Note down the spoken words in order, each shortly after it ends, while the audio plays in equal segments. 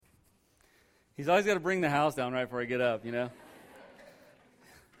He's always got to bring the house down right before I get up, you know. I'm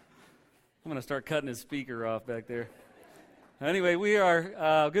going to start cutting his speaker off back there. Anyway, we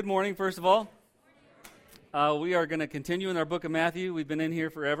are, good morning, first of all. We are going to continue in our book of Matthew. We've been in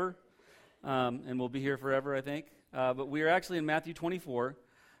here forever, and we'll be here forever, I think. But we are actually in Matthew 24,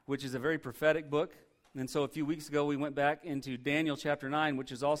 which is a very prophetic book. And so a few weeks ago, we went back into Daniel chapter 9,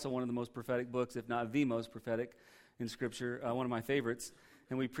 which is also one of the most prophetic books, if not the most prophetic in Scripture, one of my favorites.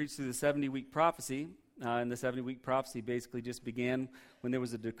 And we preached through the 70-week prophecy. And the 70-week prophecy basically just began when there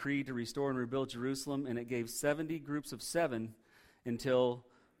was a decree to restore and rebuild Jerusalem, and it gave 70 groups of 7 until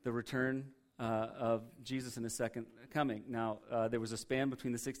the return of Jesus in his second coming. Now, there was a span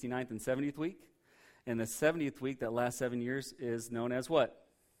between the 69th and 70th week, and the 70th week, that last 7 years, is known as what?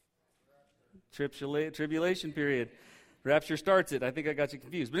 Tribulation period. Rapture starts it. I think I got you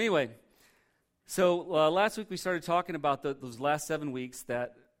confused. But anyway, so last week we started talking about those last 7 weeks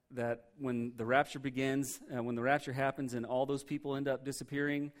that when the rapture begins, when the rapture happens and all those people end up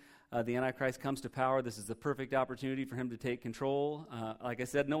disappearing, the Antichrist comes to power. This is the perfect opportunity for him to take control. Like I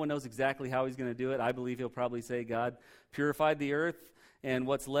said, no one knows exactly how he's going to do it. I believe he'll probably say, God purified the earth, and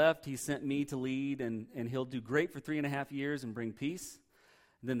what's left, he sent me to lead, and he'll do great for 3.5 years and bring peace.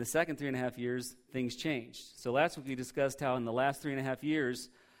 And then the second 3.5 years, things changed. So last week we discussed how in the last 3.5 years,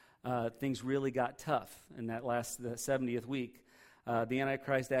 things really got tough in the 70th week. The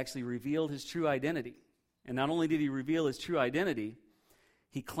Antichrist actually revealed his true identity. And not only did he reveal his true identity,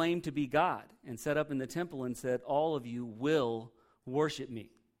 he claimed to be God and set up in the temple and said, all of you will worship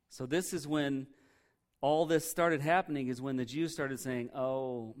me. So this is when all this started happening, is when the Jews started saying,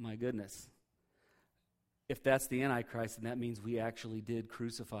 oh my goodness, if that's the Antichrist, then that means we actually did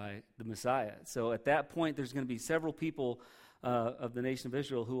crucify the Messiah. So at that point, there's going to be several people of the nation of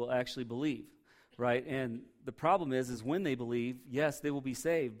Israel who will actually believe. Right, and the problem is when they believe, yes, they will be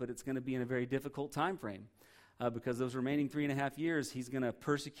saved, but it's going to be in a very difficult time frame because those remaining 3.5 years, he's going to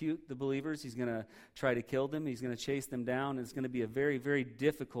persecute the believers. He's going to try to kill them. He's going to chase them down. And it's going to be a very, very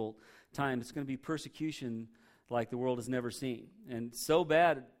difficult time. It's going to be persecution like the world has never seen, and so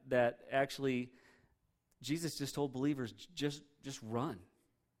bad that actually Jesus just told believers, just run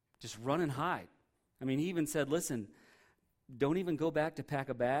and hide. I mean, he even said, listen, don't even go back to pack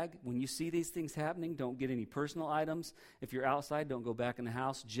a bag. When you see these things happening, don't get any personal items. If you're outside, don't go back in the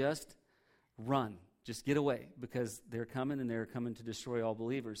house. Just run. Just get away, because they're coming, and they're coming to destroy all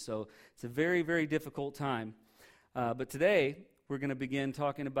believers. So it's a very, very difficult time. But today, we're going to begin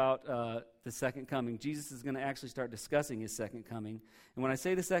talking about the second coming. Jesus is going to actually start discussing his second coming. And when I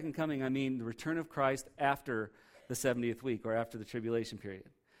say the second coming, I mean the return of Christ after the 70th week, or after the tribulation period.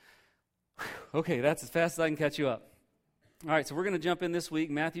 Okay, that's as fast as I can catch you up. All right, so we're going to jump in this week,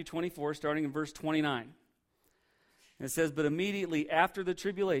 Matthew 24, starting in verse 29. And it says, but immediately after the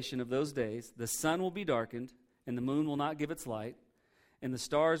tribulation of those days, the sun will be darkened, and the moon will not give its light, and the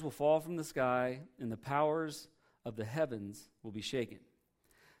stars will fall from the sky, and the powers of the heavens will be shaken.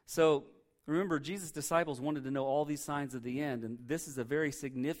 So remember, Jesus' disciples wanted to know all these signs of the end, and this is a very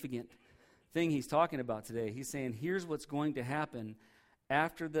significant thing he's talking about today. He's saying, here's what's going to happen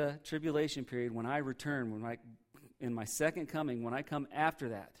after the tribulation period, when I return, in my second coming, when I come after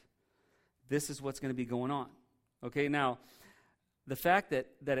that. This is what's going to be going on. Okay, now, the fact that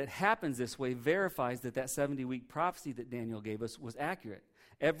it happens this way verifies that 70-week prophecy that Daniel gave us was accurate.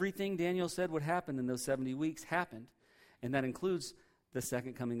 Everything Daniel said would happen in those 70 weeks happened, and that includes the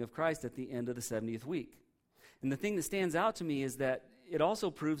second coming of Christ at the end of the 70th week. And the thing that stands out to me is that it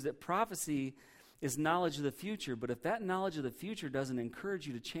also proves that prophecy is knowledge of the future, but if that knowledge of the future doesn't encourage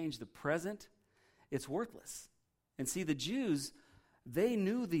you to change the present, it's worthless. And see, the Jews, they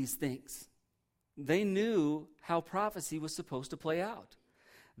knew these things. They knew how prophecy was supposed to play out.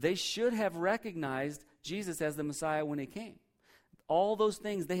 They should have recognized Jesus as the Messiah when he came. All those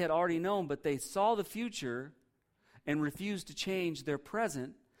things they had already known, but they saw the future and refused to change their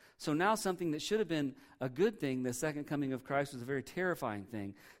present. So now something that should have been a good thing, the second coming of Christ, was a very terrifying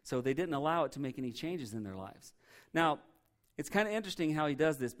thing. So they didn't allow it to make any changes in their lives. Now, it's kind of interesting how he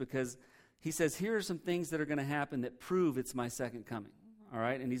does this, because he says, here are some things that are going to happen that prove it's my second coming. All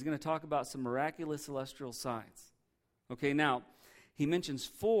right? And he's going to talk about some miraculous celestial signs. Okay, now, he mentions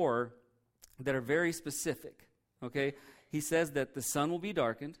 4 that are very specific. Okay? He says that the sun will be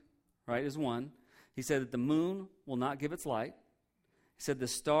darkened, right, is one. He said that the moon will not give its light. He said the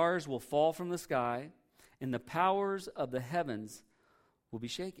stars will fall from the sky, and the powers of the heavens will be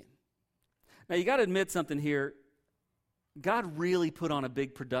shaken. Now, you got to admit something here. God really put on a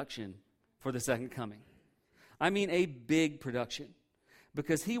big production for the second coming. I mean a big production,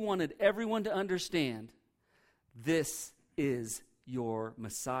 because he wanted everyone to understand this is your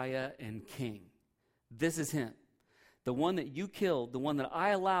Messiah and King. This is him. The one that you killed, the one that I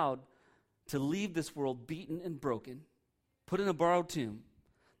allowed to leave this world beaten and broken, put in a borrowed tomb,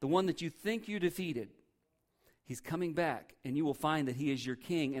 the one that you think you defeated. He's coming back, and you will find that he is your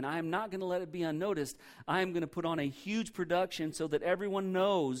king, and I am not going to let it be unnoticed. I am going to put on a huge production so that everyone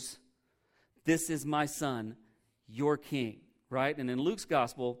knows this is my son, your king, right? And in Luke's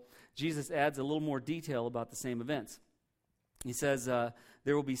gospel, Jesus adds a little more detail about the same events. He says, there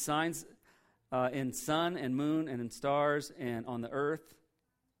will be signs in sun and moon and in stars and on the earth,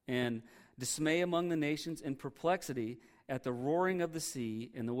 and dismay among the nations and perplexity at the roaring of the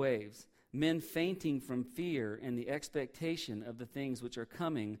sea and the waves, men fainting from fear and the expectation of the things which are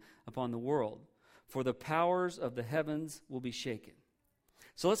coming upon the world. For the powers of the heavens will be shaken.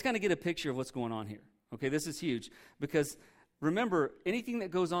 So let's kind of get a picture of what's going on here. Okay, this is huge because remember, anything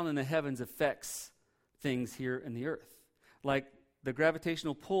that goes on in the heavens affects things here in the earth. Like the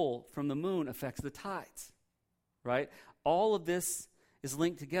gravitational pull from the moon affects the tides, right? All of this is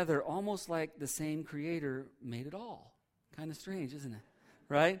linked together almost like the same creator made it all. Kind of strange, isn't it?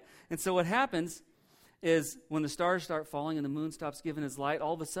 Right? And so what happens is when the stars start falling and the moon stops giving its light,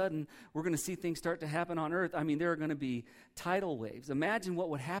 all of a sudden we're going to see things start to happen on earth. I mean, there are going to be tidal waves. Imagine what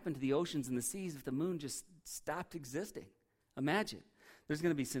would happen to the oceans and the seas if the moon just stopped existing. Imagine. There's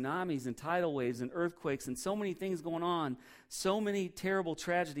going to be tsunamis and tidal waves and earthquakes and so many things going on, so many terrible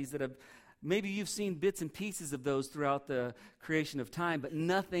tragedies that have, maybe you've seen bits and pieces of those throughout the creation of time, but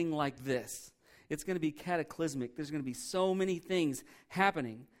nothing like this. It's going to be cataclysmic. There's going to be so many things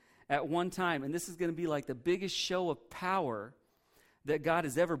happening at one time, and this is going to be like the biggest show of power that God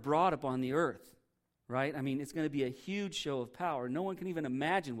has ever brought upon the earth, right? I mean, it's going to be a huge show of power. No one can even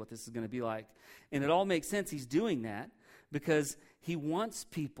imagine what this is going to be like, and it all makes sense. He's doing that because he wants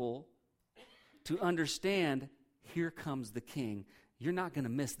people to understand, here comes the king. You're not going to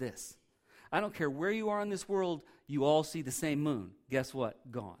miss this. I don't care where you are in this world, you all see the same moon. Guess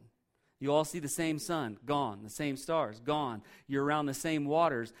what? Gone. You all see the same sun, gone. The same stars, gone. You're around the same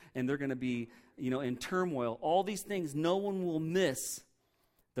waters, and they're going to be, in turmoil. All these things, no one will miss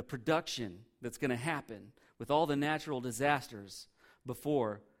the production that's going to happen with all the natural disasters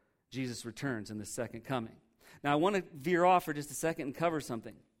before Jesus returns in the second coming. Now, I want to veer off for just a second and cover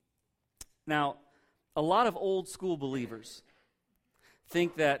something. Now, a lot of old school believers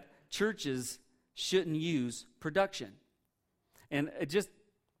think that churches shouldn't use production. And it just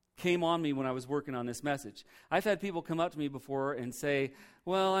came on me when I was working on this message. I've had people come up to me before and say,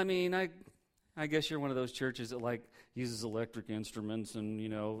 well, I mean, I guess you're one of those churches that uses electric instruments, and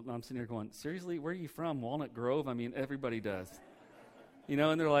I'm sitting here going, seriously, where are you from? Walnut Grove? I mean, everybody does.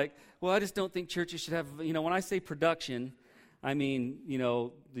 And they're like, well, I just don't think churches should have, when I say production, I mean,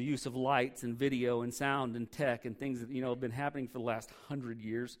 the use of lights and video and sound and tech and things that, have been happening for the last 100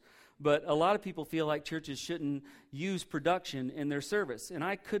 years. But a lot of people feel like churches shouldn't use production in their service. And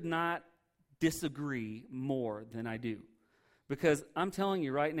I could not disagree more than I do. Because I'm telling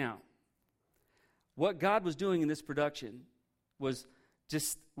you right now, what God was doing in this production was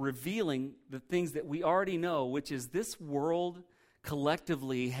just revealing the things that we already know, which is this world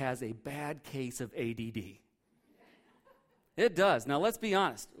collectively has a bad case of ADD. It does. Now, let's be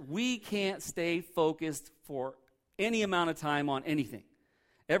honest. We can't stay focused for any amount of time on anything.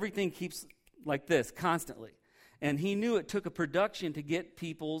 Everything keeps like this constantly. And he knew it took a production to get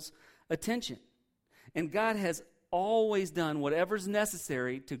people's attention. And God has always done whatever's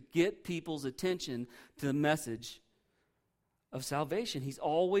necessary to get people's attention to the message of salvation. He's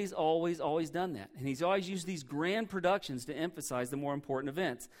always, always, always done that. And he's always used these grand productions to emphasize the more important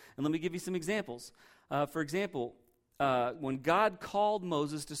events. And let me give you some examples. For example, when God called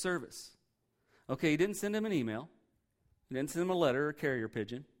Moses to service, he didn't send him an email. He didn't send him a letter or carrier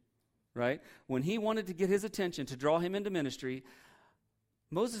pigeon, right? When he wanted to get his attention to draw him into ministry,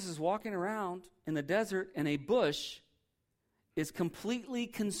 Moses is walking around in the desert and a bush is completely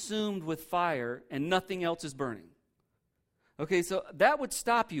consumed with fire and nothing else is burning. Okay, so that would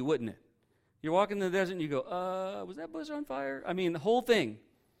stop you, wouldn't it? You're walking in the desert and you go, was that bush on fire? I mean, the whole thing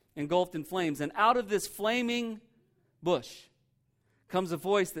engulfed in flames. And out of this flaming bush comes a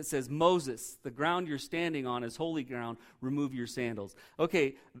voice that says, Moses, the ground you're standing on is holy ground. Remove your sandals.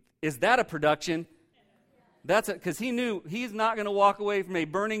 Okay, is that a production? That's it, because he knew he's not going to walk away from a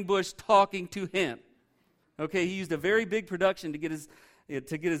burning bush talking to him. Okay, he used a very big production to get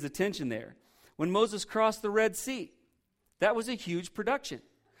his attention there. When Moses crossed the Red Sea, that was a huge production.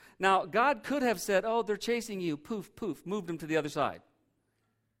 Now, God could have said, they're chasing you, poof, poof, moved them to the other side.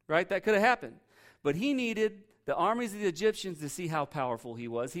 Right? That could have happened. But he needed the armies of the Egyptians to see how powerful he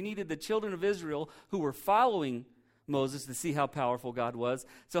was. He needed the children of Israel who were following Moses to see how powerful God was.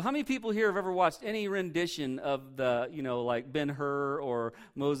 So how many people here have ever watched any rendition of the, like Ben-Hur or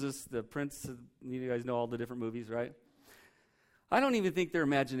Moses, the Prince? You guys know all the different movies, right? I don't even think their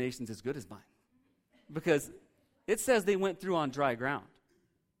imagination's as good as mine, because it says they went through on dry ground.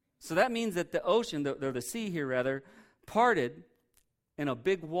 So that means that the ocean, or the sea here rather, parted in a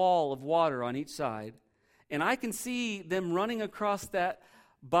big wall of water on each side. And I can see them running across that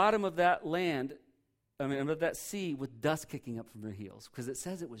bottom of that land, of that sea, with dust kicking up from their heels, because it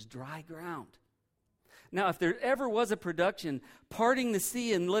says it was dry ground. Now, if there ever was a production, parting the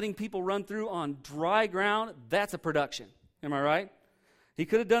sea and letting people run through on dry ground, that's a production. Am I right? He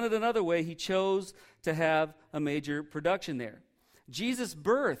could have done it another way. He chose to have a major production there. Jesus'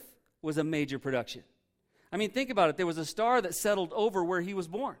 birth was a major production. I mean, think about it. There was a star that settled over where he was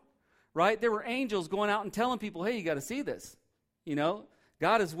born, right? There were angels going out and telling people, hey, you got to see this.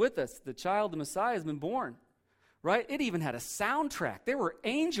 God is with us. The child, the Messiah, has been born, right? It even had a soundtrack. There were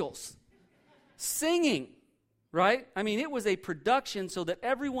angels singing, right? I mean, it was a production so that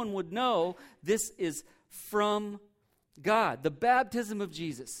everyone would know this is from God. The baptism of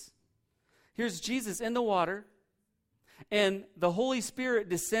Jesus. Here's Jesus in the water, and the Holy Spirit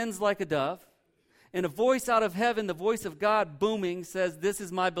descends like a dove, and a voice out of heaven, the voice of God booming, says, this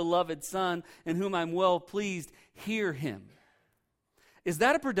is my beloved Son, in whom I'm well pleased. Hear him. Is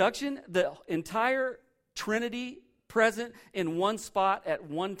that a production? The entire Trinity present in one spot at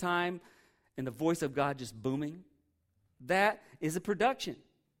one time, and the voice of God just booming? That is a production,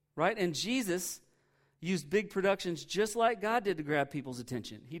 right? And Jesus used big productions just like God did to grab people's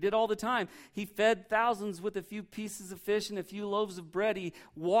attention. He did all the time. He fed thousands with a few pieces of fish and a few loaves of bread. He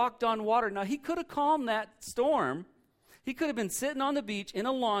walked on water. Now, he could have calmed that storm. He could have been sitting on the beach in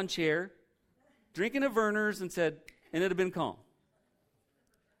a lawn chair, drinking a Verner's, and said, and it'd have been calm.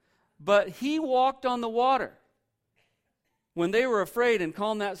 But he walked on the water when they were afraid and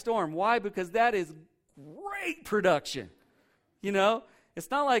calmed that storm. Why? Because that is great production. It's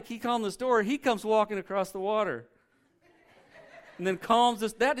not like he calmed the storm. He comes walking across the water and then calms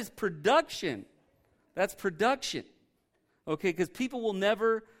us. That is production. That's production. Okay, because people will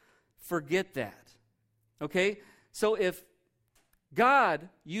never forget that. Okay, so if God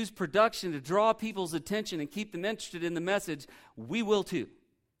used production to draw people's attention and keep them interested in the message, we will too.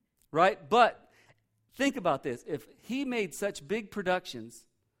 Right? But think about this. If he made such big productions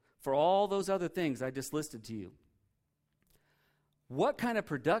for all those other things I just listed to you, what kind of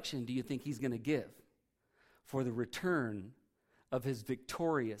production do you think he's going to give for the return of his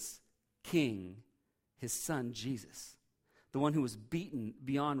victorious king, his son Jesus, the one who was beaten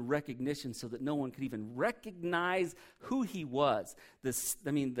beyond recognition so that no one could even recognize who he was?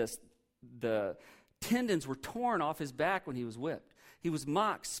 The tendons were torn off his back when he was whipped. He was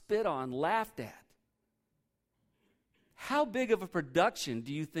mocked, spit on, laughed at. How big of a production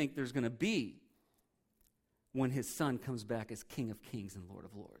do you think there's going to be when his son comes back as King of Kings and Lord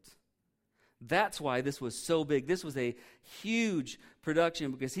of Lords? That's why this was so big. This was a huge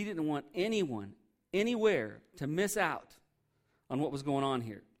production because he didn't want anyone, anywhere, to miss out on what was going on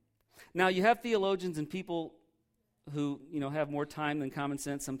here. Now, you have theologians and people who, have more time than common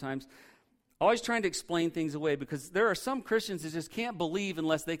sense sometimes, always trying to explain things away, because there are some Christians that just can't believe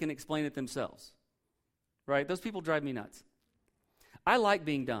unless they can explain it themselves. Right? Those people drive me nuts. I like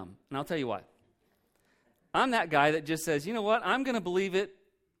being dumb, and I'll tell you why. I'm that guy that just says, you know what? I'm going to believe it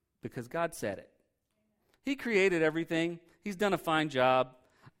because God said it. He created everything. He's done a fine job.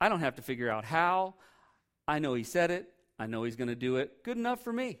 I don't have to figure out how. I know he said it. I know he's going to do it. Good enough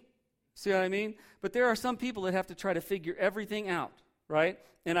for me. See what I mean? But there are some people that have to try to figure everything out, right?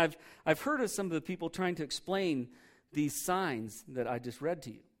 And I've heard of some of the people trying to explain these signs that I just read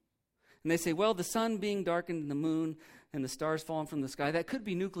to you. And they say, well, the sun being darkened and the moon and the stars falling from the sky, that could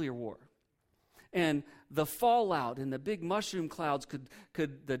be nuclear war. And the fallout and the big mushroom clouds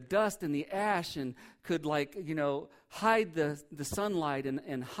could the dust and the ash and could hide the sunlight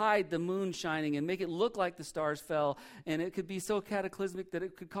and hide the moon shining and make it look like the stars fell. And it could be so cataclysmic that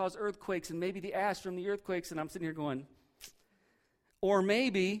it could cause earthquakes and maybe the ash from the earthquakes. And I'm sitting here going, or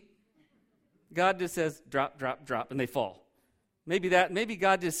maybe God just says, drop, drop, drop, and they fall. Maybe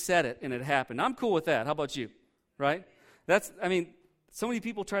God just said it and it happened. I'm cool with that. How about you? Right? So many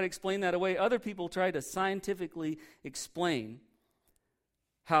people try to explain that away. Other people try to scientifically explain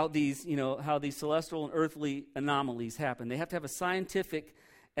how these celestial and earthly anomalies happen. They have to have a scientific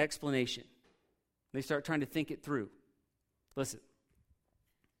explanation. They start trying to think it through. Listen,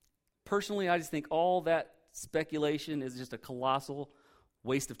 personally, I just think all that speculation is just a colossal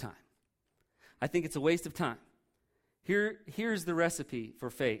waste of time. I think it's a waste of time. Here's the recipe for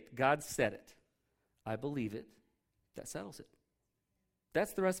faith. God said it. I believe it. That settles it.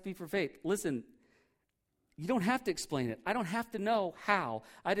 That's the recipe for faith. Listen, you don't have to explain it. I don't have to know how.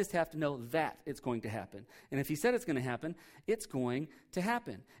 I just have to know that it's going to happen. And if he said it's going to happen, it's going to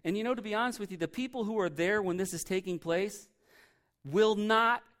happen. And to be honest with you, the people who are there when this is taking place will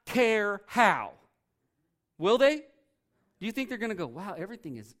not care how. Will they? Do you think they're going to go, wow,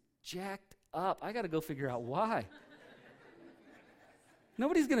 everything is jacked up. I got to go figure out why.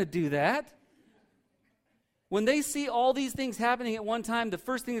 Nobody's going to do that. When they see all these things happening at one time, the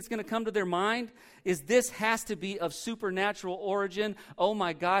first thing that's going to come to their mind is this has to be of supernatural origin. Oh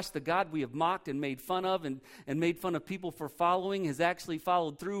my gosh, the God we have mocked and made fun of and made fun of people for following has actually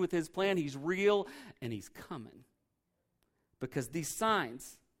followed through with his plan. He's real and he's coming. Because these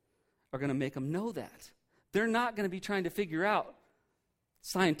signs are going to make them know that. They're not going to be trying to figure out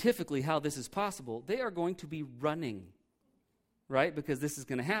scientifically how this is possible. They are going to be running, right? Because this is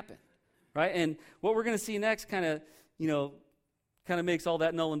going to happen. Right? And what we're going to see next kind of makes all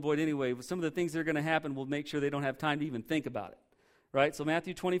that null and void anyway. Some of the things that are going to happen will make sure they don't have time to even think about it. Right? So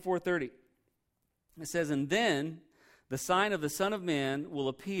Matthew 24:30. It says, "And then the sign of the Son of Man will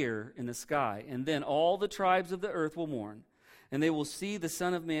appear in the sky, and then all the tribes of the earth will mourn, and they will see the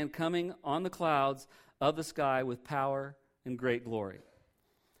Son of Man coming on the clouds of the sky with power and great glory."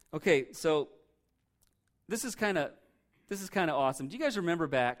 Okay, so this is kind of awesome. Do you guys remember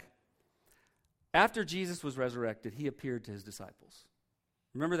back after Jesus was resurrected, he appeared to his disciples?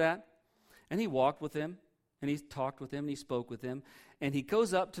 Remember that? And he walked with them, and he talked with them, and he spoke with them, and he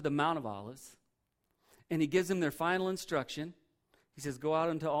goes up to the Mount of Olives, and he gives them their final instruction. He says, "Go out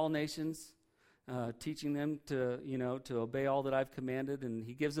into all nations, teaching them to obey all that I've commanded," and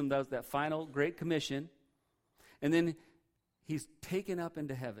he gives them that final great commission. And then he's taken up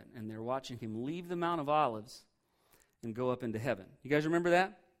into heaven, and they're watching him leave the Mount of Olives and go up into heaven. You guys remember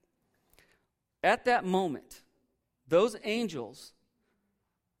that? At that moment, those angels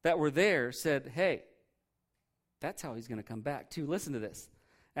that were there said, hey, that's how he's going to come back too. Listen to this.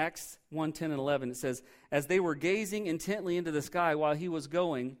 Acts 1:10 and 11, it says, "As they were gazing intently into the sky while he was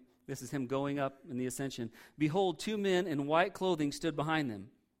going," this is him going up in the ascension, "behold, 2 men in white clothing stood behind them.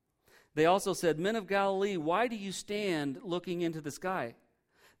 They also said, 'Men of Galilee, why do you stand looking into the sky?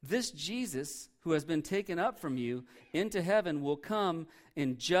 This Jesus who has been taken up from you into heaven will come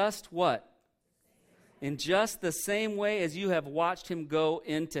in just" what? "In just the same way as you have watched him go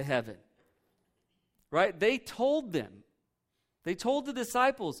into heaven." Right? They told the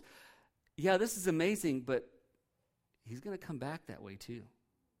disciples, yeah, this is amazing, but he's going to come back that way too.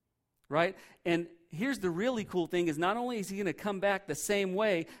 Right? And here's the really cool thing is not only is he going to come back the same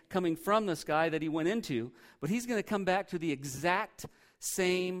way coming from the sky that he went into, but he's going to come back to the exact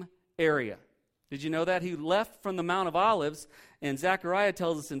same area. Did you know that? He left from the Mount of Olives, and Zechariah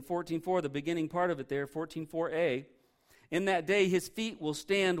tells us in 14:4, the beginning part of it there, 14:4a, "In that day his feet will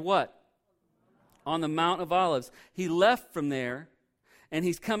stand" what? "On the Mount of Olives." He left from there, and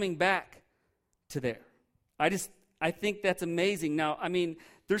he's coming back to there. I think that's amazing. Now,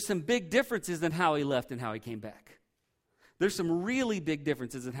 there's some big differences in how he left and how he came back. There's some really big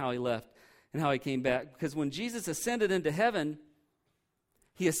differences in how he left and how he came back. Because when Jesus ascended into heaven,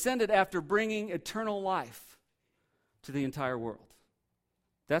 he ascended after bringing eternal life to the entire world.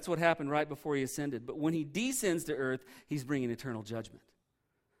 That's what happened right before he ascended. But when he descends to earth, he's bringing eternal judgment.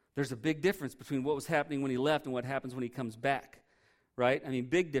 There's a big difference between what was happening when he left and what happens when he comes back, right?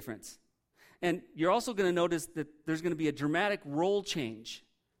 Big difference. And you're also going to notice that there's going to be a dramatic role change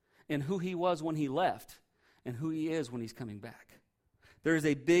in who he was when he left and who he is when he's coming back. There is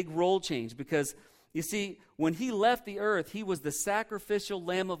a big role change because, you see, when he left the earth, he was the sacrificial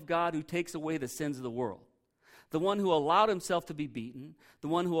Lamb of God who takes away the sins of the world. The one who allowed himself to be beaten, the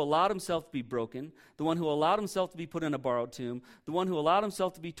one who allowed himself to be broken, the one who allowed himself to be put in a borrowed tomb, the one who allowed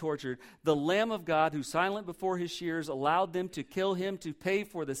himself to be tortured, the Lamb of God who, silent before his shears, allowed them to kill him to pay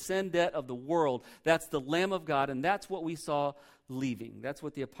for the sin debt of the world. That's the Lamb of God, and that's what we saw leaving. That's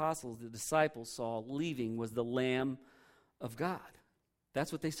what the apostles, the disciples saw leaving, was the Lamb of God.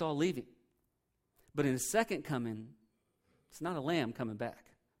 That's what they saw leaving. But in his second coming, it's not a lamb coming back.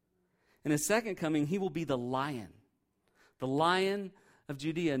 In his second coming, he will be the Lion of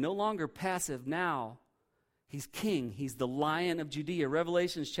Judea, no longer passive now. He's king. He's the Lion of Judea.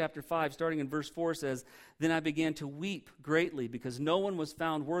 Revelations chapter 5, starting in verse 4 says, "Then I began to weep greatly because no one was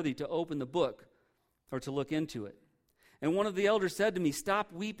found worthy to open the book or to look into it. And one of the elders said to me,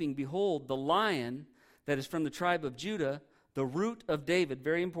 'Stop weeping. Behold, the Lion that is from the tribe of Judah, the root of David,'"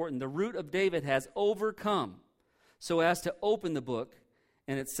 very important, "the root of David has overcome so as to open the book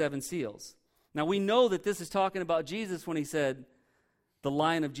and its 7 seals." Now we know that this is talking about Jesus when he said, the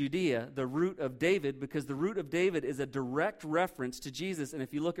Lion of Judea, the root of David, because the root of David is a direct reference to Jesus. And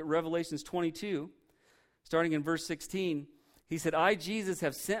if you look at Revelations 22, starting in verse 16, he said, I, Jesus,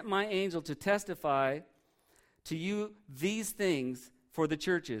 have sent my angel to testify to you these things for the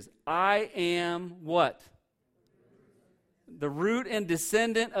churches. I am what? The root and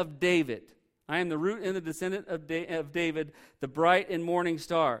descendant of David. I am the root and the descendant of David, the bright and morning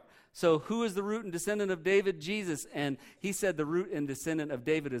star. So who is the root and descendant of David? Jesus. And he said the root and descendant of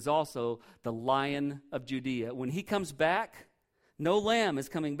David is also the Lion of Judea. When he comes back, no lamb is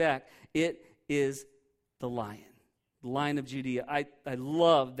coming back. It is the Lion of Judea. I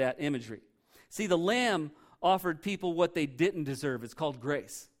love that imagery. See, the lamb offered people what they didn't deserve. It's called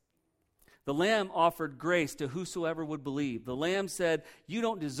grace. The lamb offered grace to whosoever would believe. The lamb said, you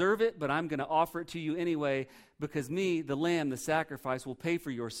don't deserve it, but I'm going to offer it to you anyway, because me, the lamb, the sacrifice, will pay for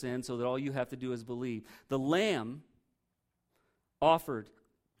your sin so that all you have to do is believe. The lamb offered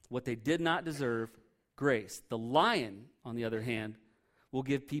what they did not deserve, grace. The lion, on the other hand, will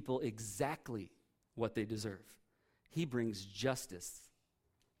give people exactly what they deserve. He brings justice.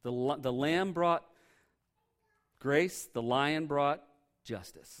 The lamb brought grace, the lion brought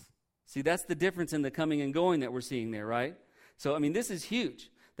justice. See, that's the difference in the coming and going that we're seeing there, right? So, I mean, this is huge.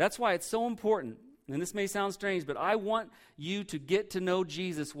 That's why it's so important. And this may sound strange, but I want you to get to know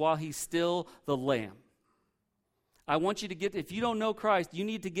Jesus while he's still the lamb. I want you to get, if you don't know Christ, you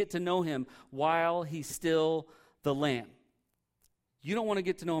need to get to know him while he's still the lamb. You don't want to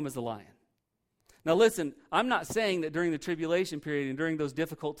get to know him as the lion. Now listen, I'm not saying that during the tribulation period and during those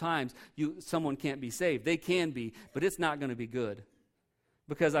difficult times, someone can't be saved. They can be, but it's not going to be good.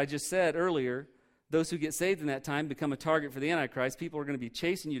 Because I just said earlier, those who get saved in that time become a target for the Antichrist. People are going to be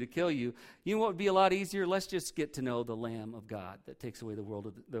chasing you to kill you. You know what would be a lot easier? Let's just get to know the Lamb of God that takes away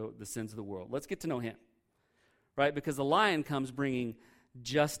the sins of the world. Let's get to know him. Right? Because the lion comes bringing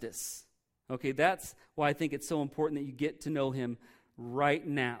justice. Okay, that's why I think it's so important that you get to know him right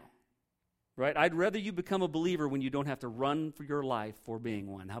now. Right? I'd rather you become a believer when you don't have to run for your life for being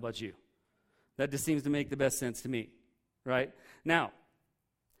one. How about you? That just seems to make the best sense to me. Right? Now,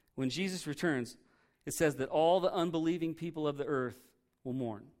 when Jesus returns, it says that all the unbelieving people of the earth will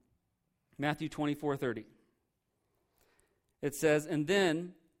mourn. Matthew 24:30. It says, and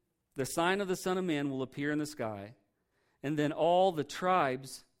then the sign of the Son of Man will appear in the sky, and then all the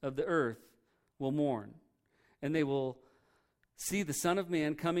tribes of the earth will mourn, and they will see the Son of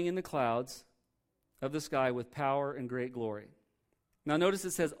Man coming in the clouds of the sky with power and great glory. Now notice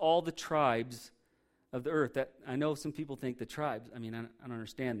it says all the tribes of the earth. That I know some people think the tribes. I mean, I don't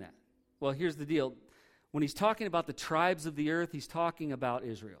understand that. Well, here's the deal. When he's talking about the tribes of the earth, he's talking about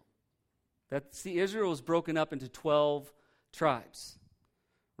Israel. Israel was broken up into 12 tribes,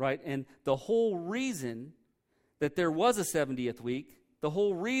 right? And the whole reason that there was a 70th week, the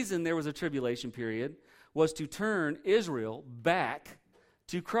whole reason there was a tribulation period, was to turn Israel back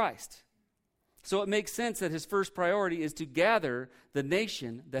to Christ. So it makes sense that his first priority is to gather the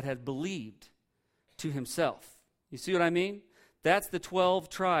nation that had believed to himself. You see what I mean? That's the 12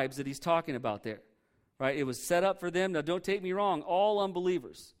 tribes that he's talking about there. Right? It was set up for them. Now don't take me wrong, all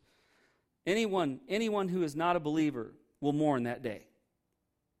unbelievers. Anyone who is not a believer will mourn that day.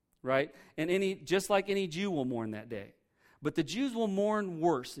 Right? And just like any Jew will mourn that day. But the Jews will mourn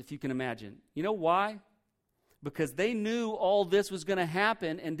worse, if you can imagine. You know why? Because they knew all this was going to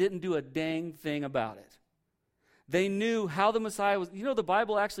happen and didn't do a dang thing about it. They knew how the Messiah was. You know, the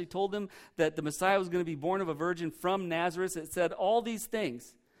Bible actually told them that the Messiah was going to be born of a virgin from Nazareth. It said all these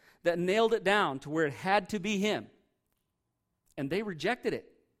things that nailed it down to where it had to be him. And they rejected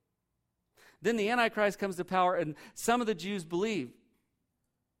it. Then the Antichrist comes to power, and some of the Jews believe.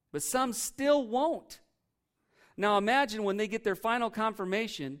 But some still won't. Now imagine when they get their final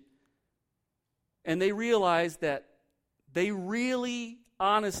confirmation and they realize that they really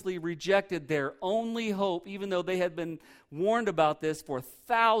honestly rejected their only hope, even though they had been warned about this for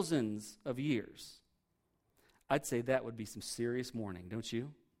thousands of years. I'd say that would be some serious mourning, don't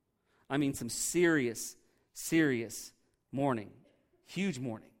you? I mean, some serious mourning. Huge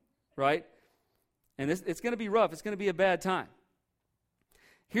mourning, right? And it's going to be rough. It's going to be a bad time.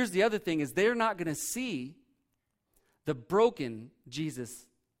 Here's the other thing, is they're not going to see the broken Jesus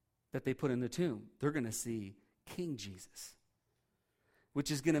that they put in the tomb. They're going to see King Jesus,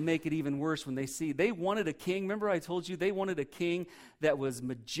 which is going to make it even worse when they wanted a king. Remember I told you they wanted a king that was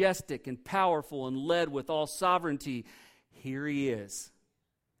majestic and powerful and led with all sovereignty. Here he is.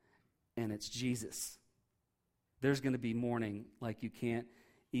 And it's Jesus. There's going to be mourning like you can't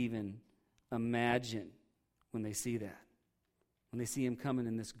even imagine when they see that. When they see him coming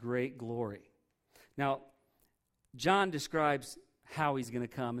in this great glory. Now, John describes how he's going to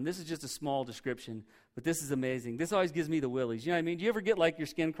come. And this is just a small description, but this is amazing. This always gives me the willies. You know what I mean? Do you ever get like your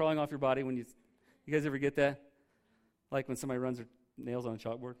skin crawling off your body when you guys ever get that? Like when somebody runs their nails on a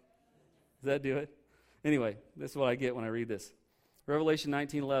chalkboard? Does that do it? Anyway, this is what I get when I read this. Revelation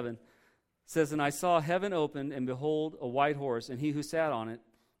 19:11 says, "And I saw heaven opened, and behold, a white horse, and he who sat on it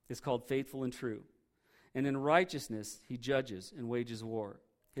is called Faithful and True. And in righteousness he judges and wages war.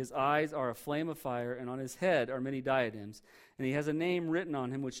 His eyes are a flame of fire, and on his head are many diadems. And he has a name written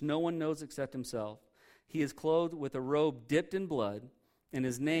on him which no one knows except himself. He is clothed with a robe dipped in blood, and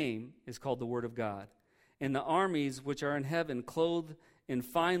his name is called the Word of God. And the armies which are in heaven, clothed in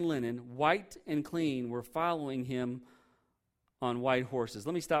fine linen, white and clean, were following him on white horses."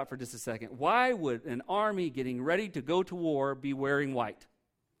 Let me stop for just a second. Why would an army getting ready to go to war be wearing white?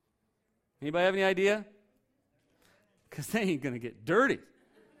 Anybody have any idea? Because they ain't going to get dirty.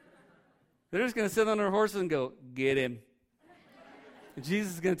 They're just going to sit on their horses and go, "Get him." And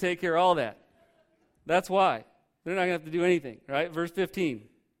Jesus is going to take care of all that. That's why. They're not going to have to do anything, right? Verse 15.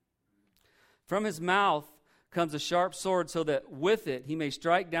 "From his mouth comes a sharp sword, so that with it he may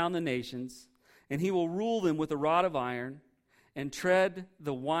strike down the nations, and he will rule them with a rod of iron, and tread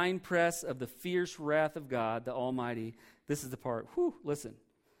the winepress of the fierce wrath of God, the Almighty." This is the part. Listen.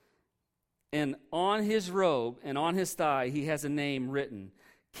 "And on his robe and on his thigh he has a name written,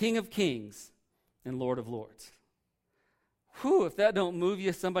 King of Kings and Lord of Lords." If that don't move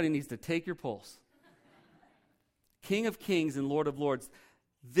you, somebody needs to take your pulse. King of Kings and Lord of Lords.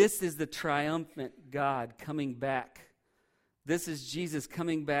 This is the triumphant God coming back. This is Jesus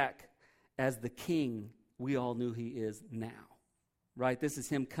coming back as the King we all knew he is now. Right? This is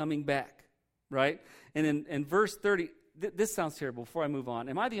him coming back. Right? And in verse 30, this sounds terrible before I move on.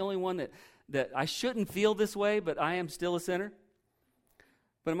 Am I the only one that I shouldn't feel this way, but I am still a sinner?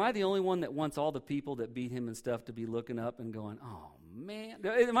 But am I the only one that wants all the people that beat him and stuff to be looking up and going, "Oh, man"?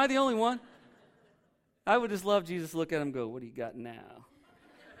 Am I the only one? I would just love Jesus to look at him and go, "What do you got now?"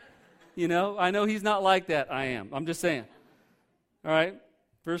 You know, I know he's not like that. I am. I'm just saying. All right?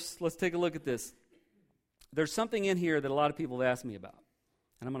 First, let's take a look at this. There's something in here that a lot of people have asked me about,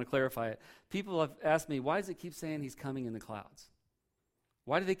 and I'm going to clarify it. People have asked me, why does it keep saying he's coming in the clouds?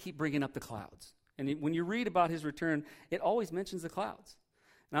 Why do they keep bringing up the clouds? And when you read about his return, it always mentions the clouds.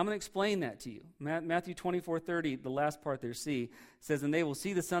 And I'm going to explain that to you. Matthew 24:30, the last part there, says, "And they will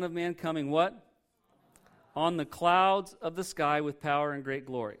see the Son of Man coming," what? "On the clouds of the sky with power and great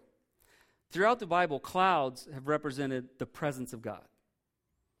glory." Throughout the Bible, clouds have represented the presence of God.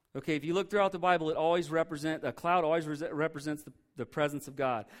 Okay, if you look throughout the Bible, a cloud always represents the presence of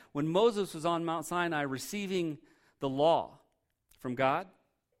God. When Moses was on Mount Sinai receiving the law from God,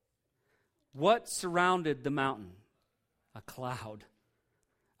 what surrounded the mountain? A cloud.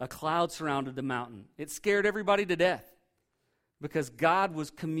 A cloud surrounded the mountain. It scared everybody to death because God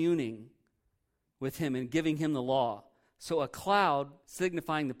was communing with him and giving him the law. So a cloud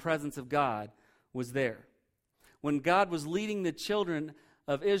signifying the presence of God was there. When God was leading the children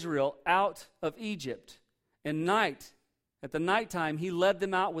of Israel out of Egypt, at the nighttime, he led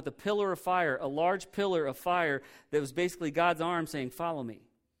them out with a pillar of fire, a large pillar of fire that was basically God's arm saying, "Follow me."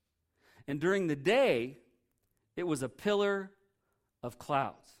 And during the day, it was a pillar of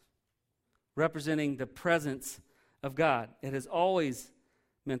clouds, representing the presence of God. It has always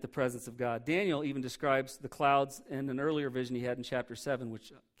meant the presence of God. Daniel even describes the clouds in an earlier vision he had in chapter 7,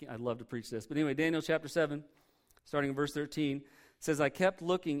 which I'd love to preach this. But anyway, Daniel chapter 7, starting in verse 13, says, "I kept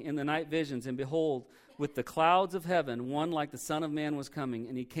looking in the night visions, and behold, with the clouds of heaven, one like the Son of Man was coming.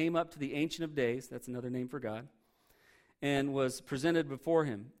 And he came up to the Ancient of Days," that's another name for God, "and was presented before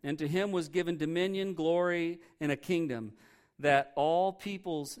him. And to him was given dominion, glory, and a kingdom, that all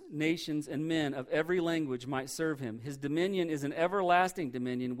peoples, nations, and men of every language might serve him. His dominion is an everlasting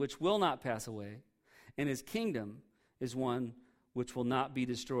dominion which will not pass away, and his kingdom is one which will not be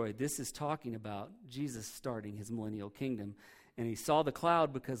destroyed." This is talking about Jesus starting his millennial kingdom. And he saw the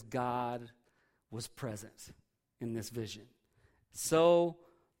cloud because God was present in this vision. So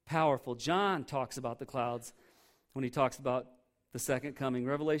powerful. John talks about the clouds when he talks about the second coming.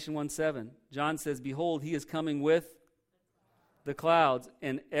 Revelation 1:7, John says, "Behold, he is coming with the clouds,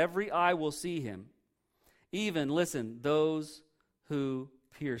 and every eye will see him. Even," listen, "those who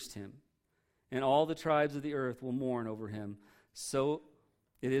pierced him. And all the tribes of the earth will mourn over him. So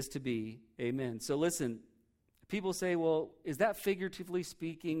it is to be. Amen." So listen, people say, well, is that figuratively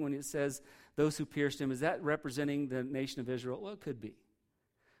speaking when it says those who pierced him? Is that representing the nation of Israel? Well, it could be.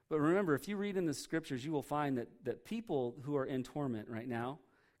 But remember, if you read in the scriptures, you will find that people who are in torment right now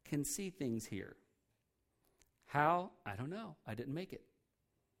can see things here. How? I don't know. I didn't make it.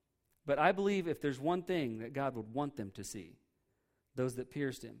 But I believe if there's one thing that God would want them to see, those that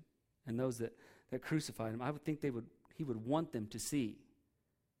pierced him and those that crucified him, I would think he would want them to see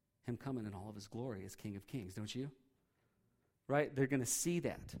him coming in all of his glory as King of Kings, don't you? Right? They're going to see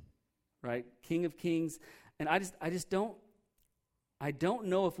that, right? King of Kings. And I just don't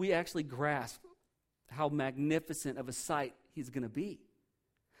know if we actually grasp how magnificent of a sight he's going to be.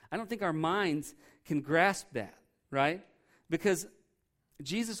 I don't think our minds can grasp that, right? Because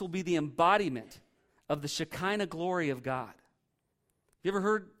Jesus will be the embodiment of the Shekinah glory of God. You ever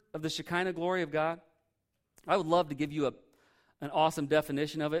heard of the Shekinah glory of God? I would love to give you an awesome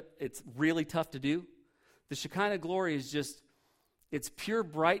definition of it. It's really tough to do. The Shekinah glory is just, it's pure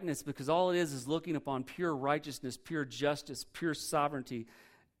brightness, because all it is looking upon pure righteousness, pure justice, pure sovereignty.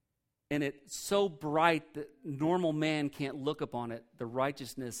 And it's so bright that normal man can't look upon it, the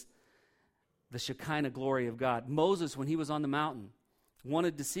righteousness, the Shekinah glory of God. Moses, when he was on the mountain,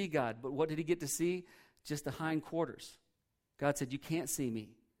 wanted to see God, but what did he get to see? Just the hindquarters. God said, you can't see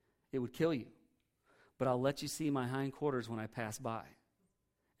me. It would kill you. But I'll let you see my hindquarters when I pass by.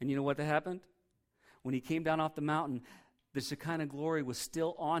 And you know what happened? When he came down off the mountain, the Shekinah glory was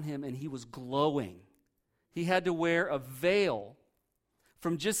still on him, and he was glowing. He had to wear a veil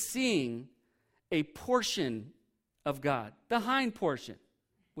from just seeing a portion of God, the hind portion,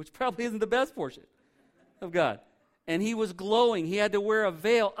 which probably isn't the best portion of God. And he was glowing. He had to wear a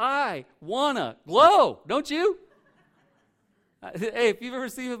veil. I want to glow, don't you? Hey, if you've ever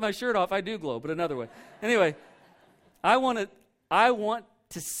seen me with my shirt off, I do glow, but another way. Anyway, I want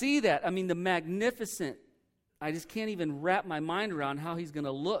to see that. I mean, the magnificent, I just can't even wrap my mind around how he's going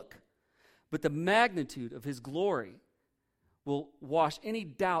to look. But the magnitude of his glory will wash any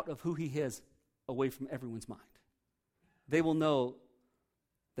doubt of who he is away from everyone's mind. They will know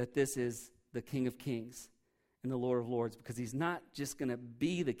that this is the King of Kings and the Lord of Lords, because he's not just going to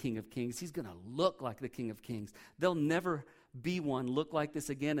be the King of Kings, he's going to look like the King of Kings. There'll never be one look like this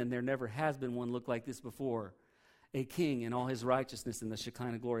again, and there never has been one look like this before. A king in all his righteousness and the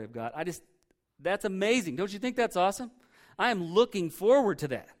Shekinah glory of God. That's amazing. Don't you think that's awesome? I am looking forward to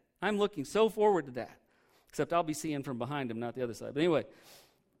that. I'm looking so forward to that. Except I'll be seeing from behind him, not the other side. But anyway,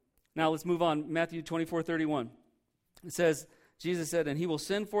 now let's move on. Matthew 24:31. It says, Jesus said, and he will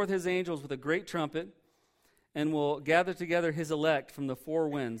send forth his angels with a great trumpet, and will gather together his elect from the four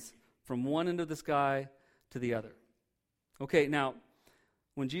winds, from one end of the sky to the other. Okay, now,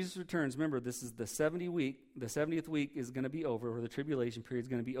 when Jesus returns, remember, this is the 70th week. The 70th week is going to be over, or the tribulation period is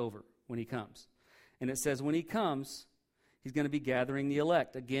going to be over when he comes. And it says when he comes, he's going to be gathering the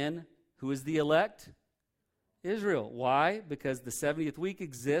elect. Again, who is the elect? Israel. Why? Because the 70th week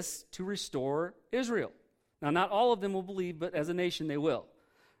exists to restore Israel. Now, not all of them will believe, but as a nation they will,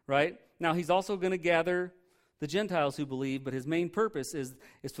 right? Now, he's also going to gather the Gentiles who believe, but his main purpose is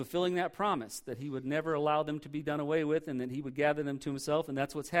fulfilling that promise that he would never allow them to be done away with, and that he would gather them to himself, and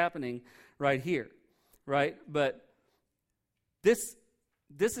that's what's happening right here, right? But this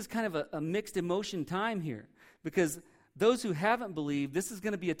is kind of a mixed emotion time here, because those who haven't believed, this is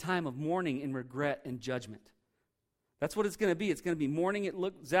going to be a time of mourning and regret and judgment. That's what it's going to be. It's going to be mourning.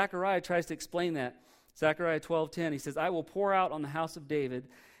 Zechariah tries to explain that. Zechariah 12:10, he says, I will pour out on the house of David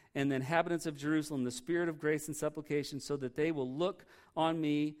and the inhabitants of Jerusalem the spirit of grace and supplication, so that they will look on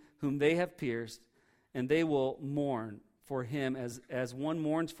me whom they have pierced, and they will mourn for him as one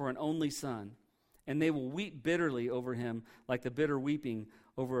mourns for an only son. And they will weep bitterly over him like the bitter weeping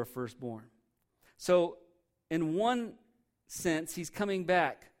over a firstborn. So in one sense, he's coming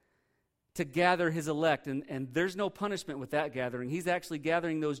back to gather his elect, and there's no punishment with that gathering. He's actually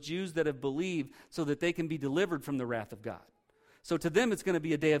gathering those Jews that have believed so that they can be delivered from the wrath of God. So to them, it's going to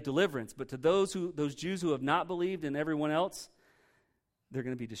be a day of deliverance. But to those Jews who have not believed and everyone else, they're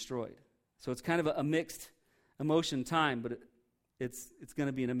going to be destroyed. So it's kind of a mixed emotion time, but it's going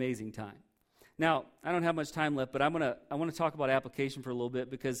to be an amazing time. Now, I don't have much time left, but I want to talk about application for a little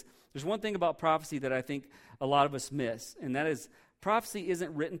bit, because there's one thing about prophecy that I think a lot of us miss, and that is prophecy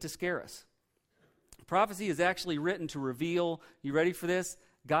isn't written to scare us. Prophecy is actually written to reveal, you ready for this?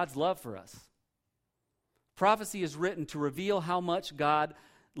 God's love for us. Prophecy is written to reveal how much God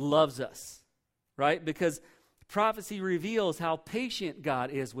loves us, right? Because prophecy reveals how patient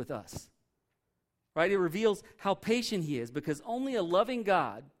God is with us, right? It reveals how patient he is, because only a loving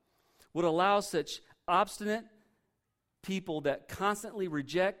God would allow such obstinate people that constantly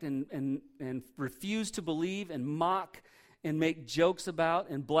reject and refuse to believe and mock and make jokes about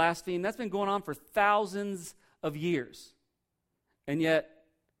and blaspheme. That's been going on for thousands of years. And yet,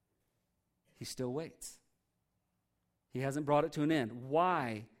 he still waits. He hasn't brought it to an end.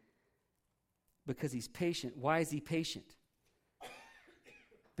 Why? Because he's patient. Why is he patient?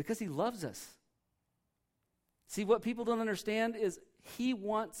 Because he loves us. See, what people don't understand is he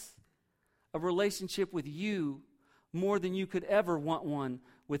wants a relationship with you more than you could ever want one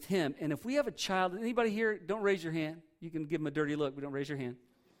with him. And if we have a child, anybody here, don't raise your hand. You can give them a dirty look, but don't raise your hand.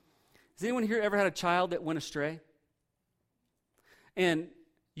 Has anyone here ever had a child that went astray? And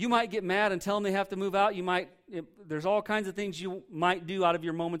you might get mad and tell them they have to move out. There's all kinds of things you might do out of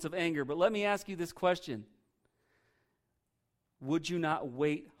your moments of anger. But let me ask you this question. Would you not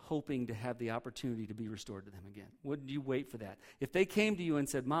wait hoping to have the opportunity to be restored to them again? Would you wait for that? If they came to you and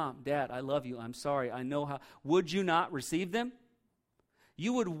said, Mom, Dad, I love you, I'm sorry, I know how, would you not receive them?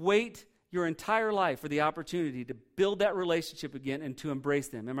 You would wait your entire life for the opportunity to build that relationship again and to embrace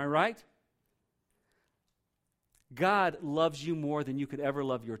them. Am I right? God loves you more than you could ever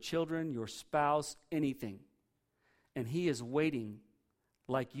love your children, your spouse, anything. And he is waiting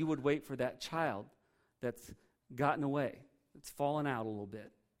like you would wait for that child that's gotten away, that's fallen out a little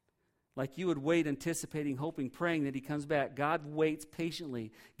bit. Like you would wait anticipating, hoping, praying that he comes back. God waits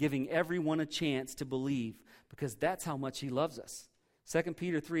patiently, giving everyone a chance to believe because that's how much he loves us. 2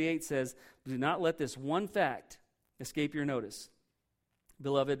 Peter 3:8 says, do not let this one fact escape your notice,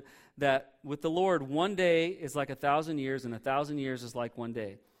 beloved, that with the Lord, one day is like 1,000 years, and 1,000 years is like one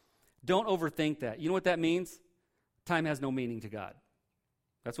day. Don't overthink that. You know what that means? Time has no meaning to God.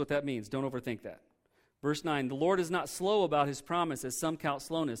 That's what that means. Don't overthink that. Verse 9, the Lord is not slow about his promise, as some count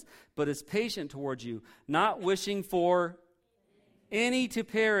slowness, but is patient towards you, not wishing for any to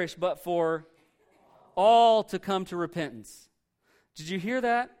perish, but for all to come to repentance. Did you hear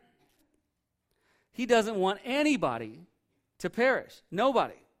that? He doesn't want anybody to perish.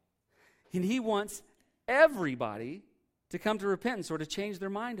 Nobody. And he wants everybody to come to repentance or to change their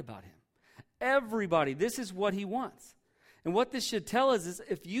mind about him. Everybody. This is what he wants. And what this should tell us is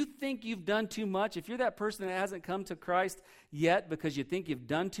if you think you've done too much, if you're that person that hasn't come to Christ yet because you think you've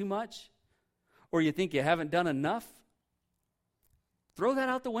done too much or you think you haven't done enough, throw that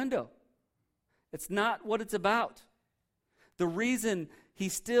out the window. It's not what it's about. The reason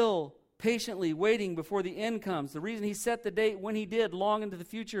he's still patiently waiting before the end comes, the reason he set the date when he did long into the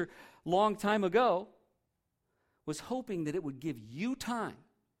future, long time ago, was hoping that it would give you time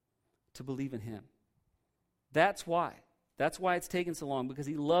to believe in him. That's why. That's why it's taken so long, because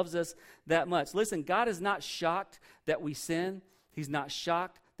he loves us that much. Listen, God is not shocked that we sin. He's not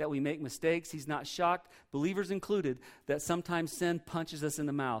shocked that we make mistakes. He's not shocked, believers included, that sometimes sin punches us in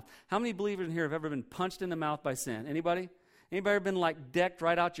the mouth. How many believers in here have ever been punched in the mouth by sin? Anybody? Anybody ever been like decked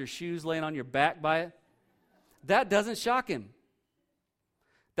right out your shoes, laying on your back by it? That doesn't shock him.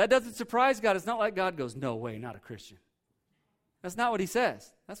 That doesn't surprise God. It's not like God goes, no way, not a Christian. That's not what he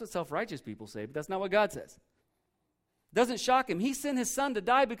says. That's what self-righteous people say, but that's not what God says. It doesn't shock him. He sent his son to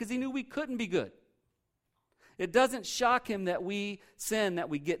die because he knew we couldn't be good. It doesn't shock him that we sin, that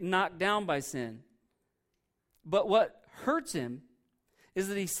we get knocked down by sin. But what hurts him is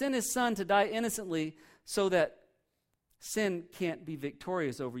that he sent his son to die innocently so that sin can't be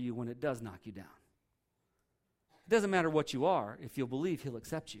victorious over you when it does knock you down. It doesn't matter what you are. If you'll believe, he'll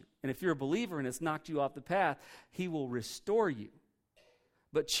accept you. And if you're a believer and it's knocked you off the path, he will restore you.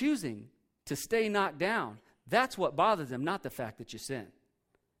 But choosing to stay knocked down, that's what bothers him, not the fact that you sin.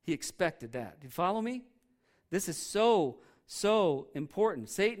 He expected that. Do you follow me? This is so important.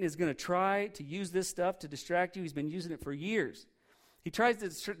 Satan is going to try to use this stuff to distract you. He's been using it for years. He tries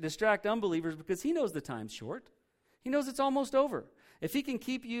to distract unbelievers because he knows the time's short. He knows it's almost over. If he can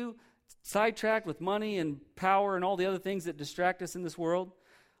keep you sidetracked with money and power and all the other things that distract us in this world,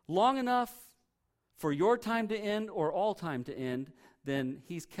 long enough for your time to end or all time to end, then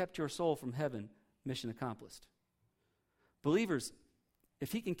he's kept your soul from heaven. Mission accomplished. Believers,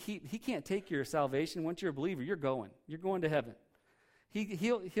 if he can't take your salvation. Once you're a believer, you're going to heaven.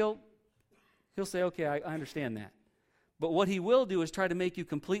 He'll say, okay, I understand that. But what he will do is try to make you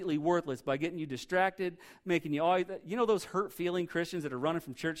completely worthless by getting you distracted, making you always, those hurt-feeling Christians that are running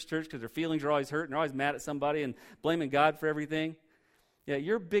from church to church because their feelings are always hurt and they're always mad at somebody and blaming God for everything. Yeah,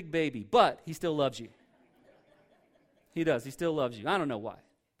 you're a big baby, but he still loves you. He does. He still loves you. I don't know why,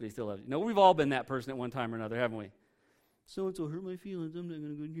 but he still loves you. No, we've all been that person at one time or another, haven't we? So-and-so hurt my feelings. I'm not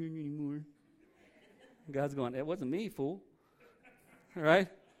going to go here anymore. God's going, it wasn't me, fool. All right?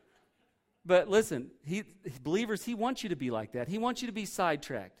 But listen, believers, he wants you to be like that. He wants you to be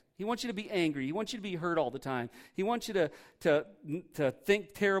sidetracked. He wants you to be angry. He wants you to be hurt all the time. He wants you to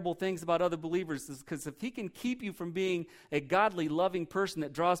think terrible things about other believers, because if he can keep you from being a godly, loving person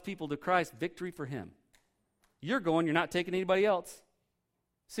that draws people to Christ, victory for him. You're not taking anybody else.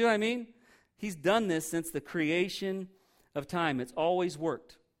 See what I mean? He's done this since the creation of time. It's always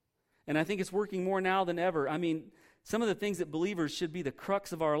worked. And I think it's working more now than ever. I mean, Some of the things that believers should be the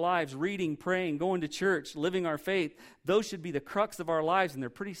crux of our lives, reading, praying, going to church, living our faith, those should be the crux of our lives, and they're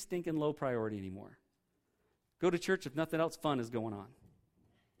pretty stinking low priority anymore. Go to church if nothing else fun is going on.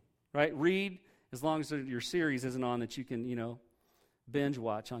 Right? Read as long as your series isn't on that you can, binge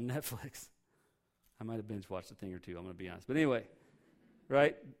watch on Netflix. I might have binge watched a thing or two, I'm going to be honest. But anyway,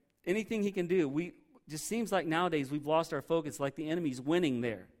 right? Anything he can do. Just seems like nowadays we've lost our focus, like the enemy's winning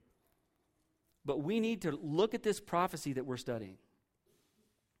there. But we need to look at this prophecy that we're studying.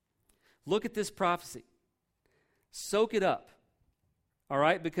 Look at this prophecy. Soak it up. All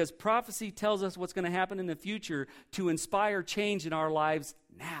right? Because prophecy tells us what's going to happen in the future to inspire change in our lives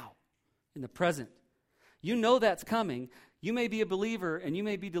now, in the present. You know that's coming. You may be a believer and you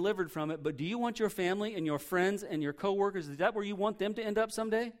may be delivered from it, but do you want your family and your friends and your coworkers, is that where you want them to end up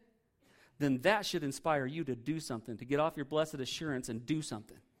someday? Then that should inspire you to do something, to get off your blessed assurance and do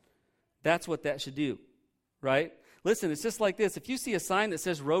something. That's what that should do, right? Listen, it's just like this. If you see a sign that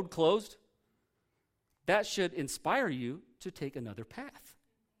says road closed, that should inspire you to take another path.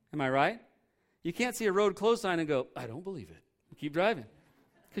 Am I right? You can't see a road closed sign and go, I don't believe it. Keep driving,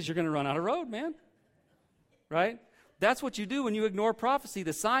 because you're going to run out of road, man. Right? That's what you do when you ignore prophecy,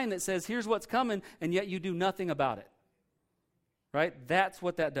 the sign that says, here's what's coming, and yet you do nothing about it. Right? That's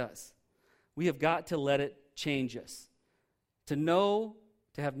what that does. We have got to let it change us. To know,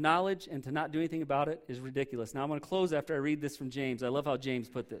 to have knowledge, and to not do anything about it is ridiculous. Now I'm going to close after I read this from James. I love how James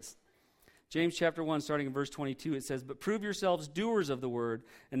put this. James chapter 1, starting in verse 22, it says, but prove yourselves doers of the word,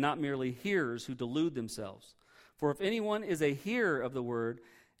 and not merely hearers who delude themselves. For if anyone is a hearer of the word,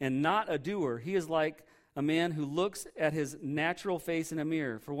 and not a doer, he is like a man who looks at his natural face in a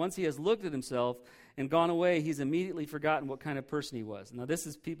mirror. For once he has looked at himself and gone away, he's immediately forgotten what kind of person he was. Now this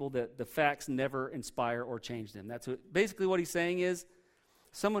is people that the facts never inspire or change them. That's basically what he's saying is,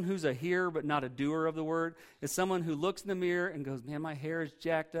 someone who's a hearer but not a doer of the word is someone who looks in the mirror and goes, man, my hair is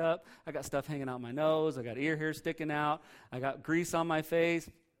jacked up. I got stuff hanging out my nose. I got ear hair sticking out. I got grease on my face.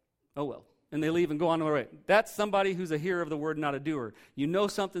 Oh, well. And they leave and go on their way. That's somebody who's a hearer of the word, not a doer. You know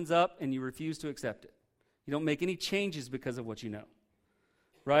something's up and you refuse to accept it. You don't make any changes because of what you know.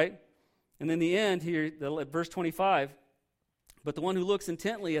 Right? And then the end here, verse 25, but the one who looks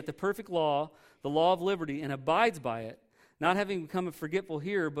intently at the perfect law, the law of liberty, and abides by it, not having become a forgetful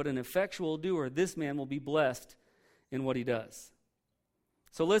hearer, but an effectual doer, this man will be blessed in what he does.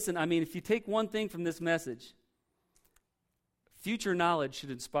 So listen, if you take one thing from this message, future knowledge should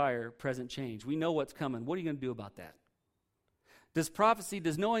inspire present change. We know what's coming. What are you going to do about that?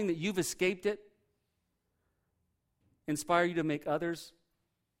 Does knowing that you've escaped it inspire you to make others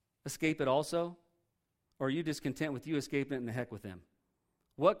escape it also? Or are you just content with you escaping it and the heck with them?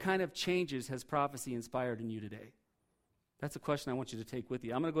 What kind of changes has prophecy inspired in you today? That's a question I want you to take with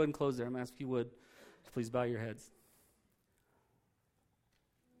you. I'm going to go ahead and close there. I'm going to ask if you would. Please bow your heads.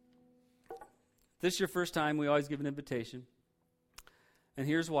 If this is your first time, we always give an invitation. And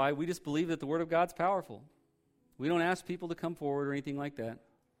here's why. We just believe that the Word of God's powerful. We don't ask people to come forward or anything like that.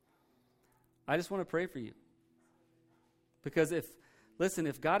 I just want to pray for you. Because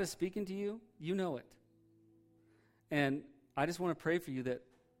if God is speaking to you, you know it. And I just want to pray for you that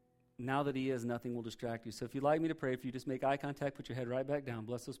now that he is, nothing will distract you. So if you'd like me to pray for you, just make eye contact, put your head right back down.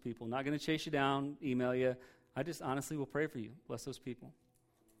 Bless those people. Not going to chase you down, email you. I just honestly will pray for you. Bless those people.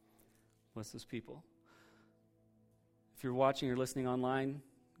 Bless those people. If you're watching or listening online,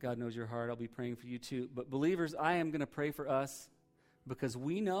 God knows your heart. I'll be praying for you too. But believers, I am going to pray for us because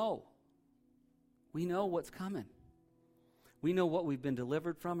we know what's coming. We know what we've been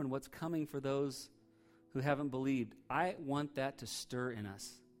delivered from and what's coming for those who haven't believed. I want that to stir in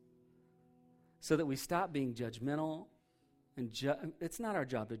us so that we stop being judgmental. It's not our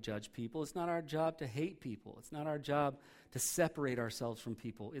job to judge people. It's not our job to hate people. It's not our job to separate ourselves from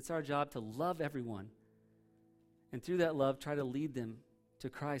people. It's our job to love everyone. And through that love, try to lead them to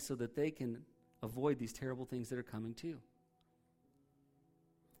Christ so that they can avoid these terrible things that are coming too.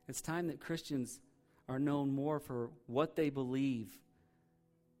 It's time that Christians are known more for what they believe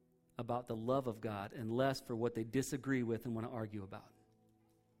about the love of God and less for what they disagree with and want to argue about.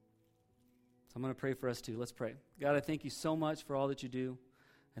 So I'm going to pray for us too. Let's pray. God, I thank you so much for all that you do.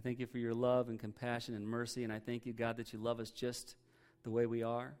 I thank you for your love and compassion and mercy, and I thank you, God, that you love us just the way we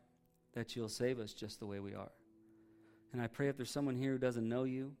are, that you'll save us just the way we are. And I pray if there's someone here who doesn't know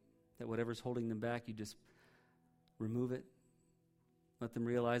you, that whatever's holding them back, you just remove it. Let them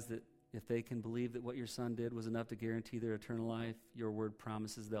realize that if they can believe that what your son did was enough to guarantee their eternal life, your word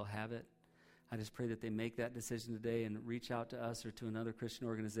promises they'll have it. I just pray that they make that decision today and reach out to us or to another Christian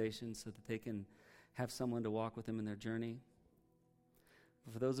organization so that they can have someone to walk with them in their journey.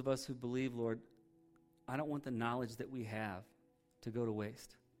 But for those of us who believe, Lord, I don't want the knowledge that we have to go to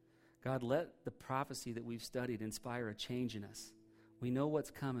waste. God, let the prophecy that we've studied inspire a change in us. We know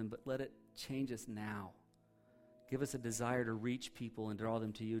what's coming, but let it change us now. Give us a desire to reach people and draw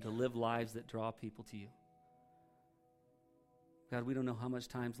them to you, to live lives that draw people to you. God, we don't know how much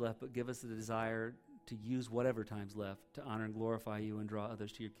time's left, but give us the desire to use whatever time's left to honor and glorify you and draw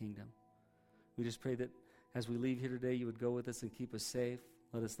others to your kingdom. We just pray that as we leave here today, you would go with us and keep us safe.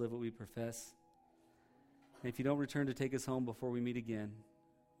 Let us live what we profess. And if you don't return to take us home before we meet again,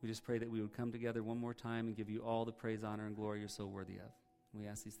 we just pray that we would come together one more time and give you all the praise, honor, and glory you're so worthy of. We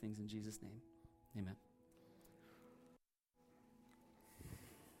ask these things in Jesus' name. Amen.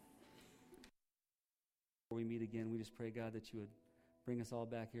 Before we meet again, we just pray, God, that you would bring us all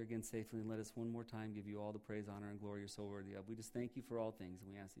back here again safely and let us one more time give you all the praise, honor, and glory you're so worthy of. We just thank you for all things,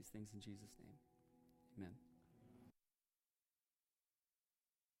 and we ask these things in Jesus' name. Amen.